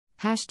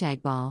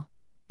Ball.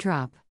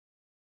 Drop.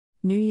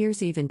 New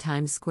Year's Eve in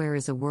Times Square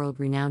is a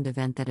world-renowned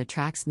event that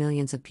attracts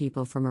millions of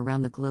people from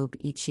around the globe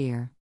each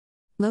year.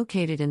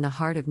 Located in the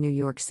heart of New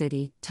York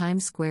City,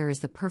 Times Square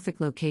is the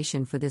perfect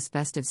location for this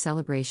festive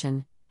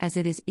celebration, as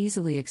it is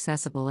easily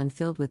accessible and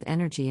filled with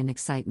energy and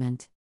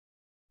excitement.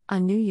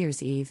 On New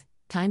Year's Eve,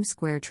 Times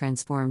Square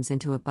transforms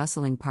into a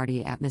bustling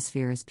party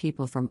atmosphere as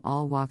people from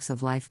all walks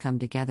of life come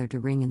together to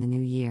ring in the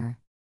new year.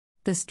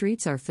 The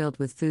streets are filled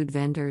with food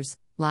vendors,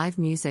 live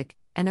music,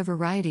 and a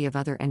variety of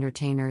other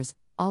entertainers,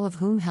 all of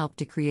whom help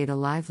to create a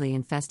lively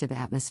and festive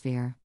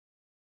atmosphere.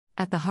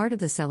 At the heart of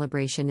the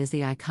celebration is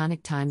the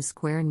iconic Times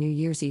Square New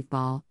Year's Eve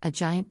ball, a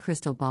giant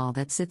crystal ball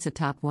that sits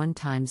atop one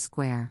Times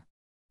Square.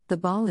 The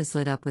ball is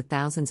lit up with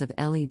thousands of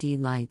LED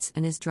lights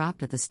and is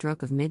dropped at the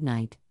stroke of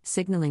midnight,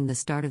 signaling the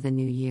start of the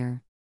new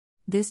year.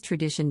 This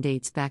tradition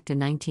dates back to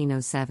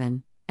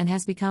 1907, and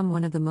has become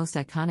one of the most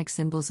iconic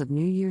symbols of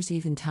New Year's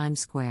Eve in Times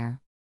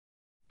Square.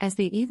 As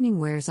the evening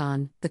wears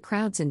on, the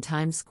crowds in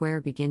Times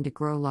Square begin to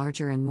grow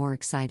larger and more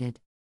excited.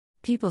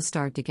 People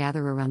start to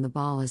gather around the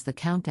ball as the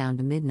countdown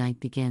to midnight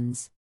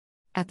begins.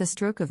 At the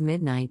stroke of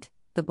midnight,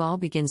 the ball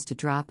begins to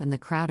drop and the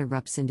crowd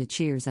erupts into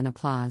cheers and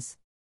applause.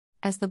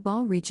 As the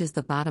ball reaches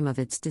the bottom of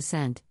its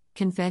descent,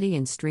 confetti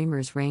and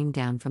streamers rain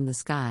down from the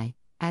sky,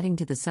 adding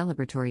to the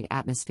celebratory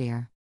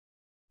atmosphere.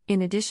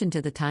 In addition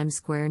to the Times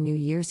Square New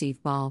Year's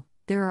Eve ball,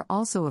 there are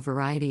also a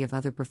variety of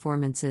other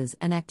performances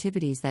and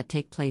activities that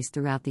take place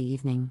throughout the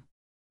evening.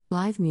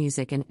 Live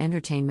music and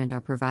entertainment are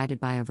provided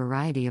by a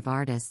variety of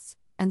artists,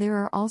 and there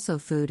are also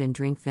food and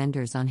drink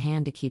vendors on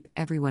hand to keep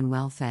everyone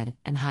well fed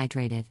and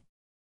hydrated.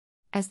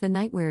 As the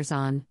night wears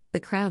on,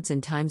 the crowds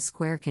in Times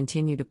Square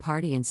continue to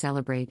party and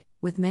celebrate,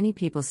 with many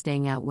people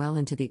staying out well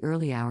into the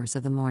early hours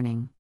of the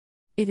morning.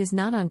 It is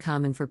not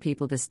uncommon for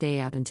people to stay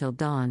out until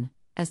dawn,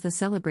 as the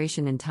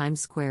celebration in Times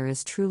Square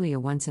is truly a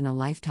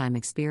once-in-a-lifetime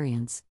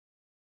experience.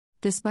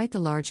 Despite the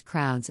large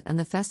crowds and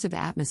the festive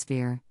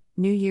atmosphere,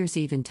 New Year's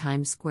Eve in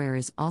Times Square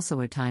is also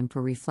a time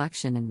for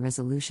reflection and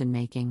resolution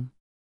making.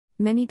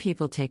 Many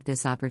people take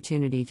this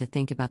opportunity to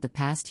think about the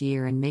past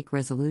year and make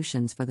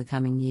resolutions for the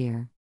coming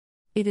year.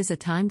 It is a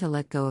time to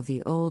let go of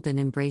the old and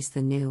embrace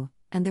the new,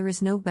 and there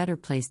is no better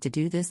place to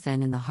do this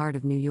than in the heart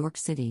of New York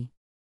City.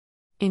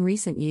 In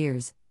recent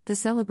years, the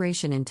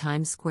celebration in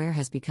Times Square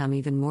has become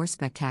even more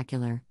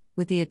spectacular,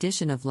 with the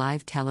addition of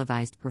live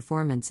televised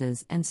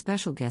performances and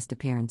special guest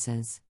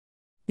appearances.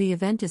 The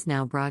event is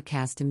now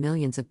broadcast to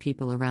millions of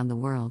people around the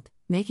world,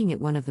 making it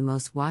one of the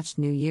most watched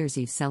New Year's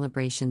Eve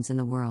celebrations in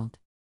the world.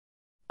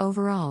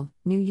 Overall,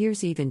 New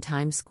Year's Eve in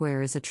Times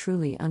Square is a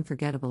truly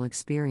unforgettable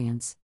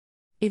experience.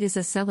 It is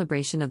a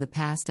celebration of the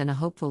past and a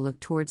hopeful look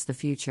towards the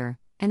future,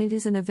 and it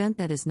is an event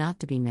that is not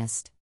to be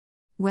missed.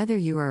 Whether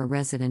you are a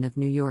resident of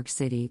New York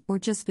City or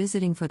just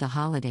visiting for the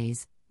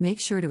holidays, make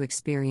sure to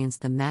experience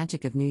the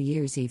magic of New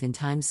Year's Eve in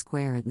Times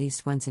Square at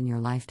least once in your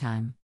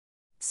lifetime.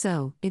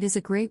 So, it is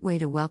a great way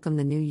to welcome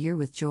the new year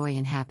with joy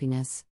and happiness.